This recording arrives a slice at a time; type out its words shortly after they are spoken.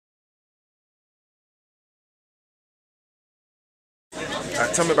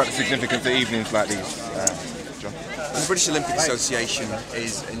Tell me about the significance of evenings like these, John. The British Olympic Association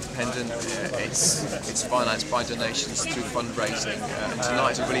is independent. It's financed by donations through fundraising, and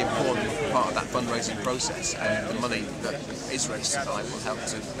tonight is a really important part of that fundraising process. And the money that is raised tonight will help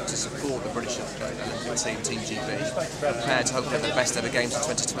to support the British Olympic team, Team GB, prepared to hopefully have the best ever games in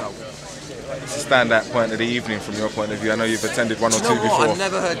 2012. It's a standout point of the evening from your point of view. I know you've attended one or two before. I've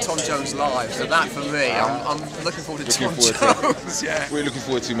never heard Tom Jones live, so that for me, I'm looking forward to Tom Jones. Yeah. We're looking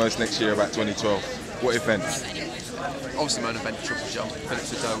forward to most next year, about 2012. What events? Obviously, my own event, triple jump. Philip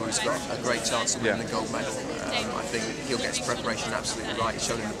Sadowa has got a great chance of winning the gold medal. I think he'll get his preparation absolutely right. He's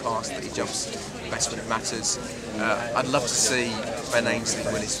shown in the past that he jumps best when it matters. I'd love to see Ben Ainsley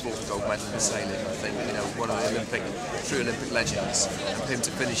win his 4th gold medal in sailing. I think, you know, one of the true Olympic legends, and for him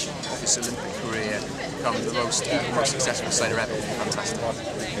to finish off his Olympic career, become the most successful sailor ever, would be fantastic.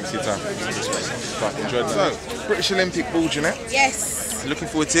 Thanks for your time. Enjoyed that. So, British Olympic ball, Jeanette? Yes. Looking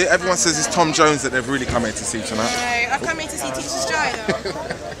forward to it. Everyone says it's Tom Jones that they've really come here to see tonight. No, I've come here to see Teachers Dai though.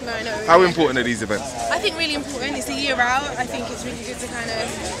 No. How important are these events? I think really important. It's a year out. I think it's really good to kind of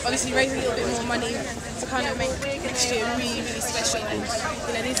obviously raise a little bit more money to kind of make next year really, really special. And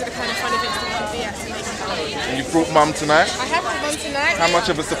you know, these are the kind of fun events that we can be at to make it happen. And you brought Mum tonight? I have brought Mum tonight. How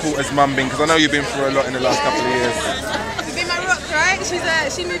much of a support has Mum been? Because I know you've been through a lot in the last couple of years. You've been my rock, right?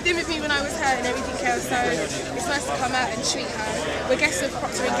 She moved in with me when I was hurt and everything else, so it's nice to come out and treat her. We're guests of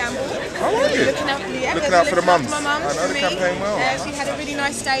Procter & Gamble. How are you? Looking out for the mums. My mum, I know the campaign well. We had a really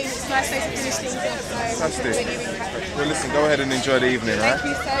nice day, and it's a nice day to finish things off. So fantastic. really, really happy. Well, listen, go ahead and enjoy the evening, right?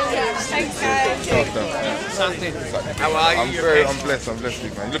 Thank you so much. Thanks, guys. How are you? I'm blessed,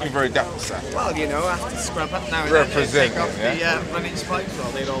 big man. You're looking very dapper, sir. Well, you know, I have to scrub up now and Represent, then. Take off yeah? the running spikes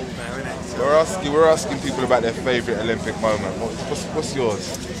while they're old now, innit? So We're asking people about their favourite Olympic moment. What's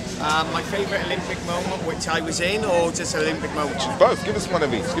yours? my favourite Olympic moment, which I was in, or just Olympic moment? Both. Give us one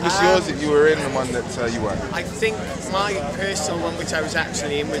of each. Give us yours that you were in and one that you weren't. I think my personal one, which I was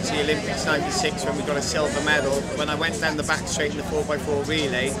actually in, was the Olympics '96 when we got a silver medal. When I went down the back straight in the 4x4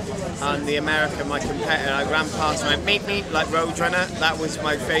 relay, and the American, my competitor, I ran past and went meet me like Roadrunner. That was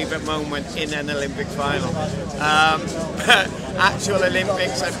my favourite moment in an Olympic final. But actual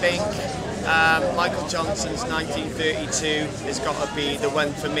Olympics, I think Michael Johnson's 1932 has got to be the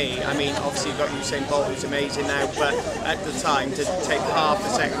one for me. I mean, obviously you've got Usain Bolt, who's amazing now, but at the time to take half a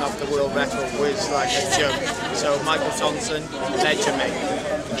second off the world record was like a joke. So Michael Johnson, legend,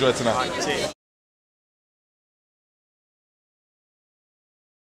 mate. Enjoy tonight. Right,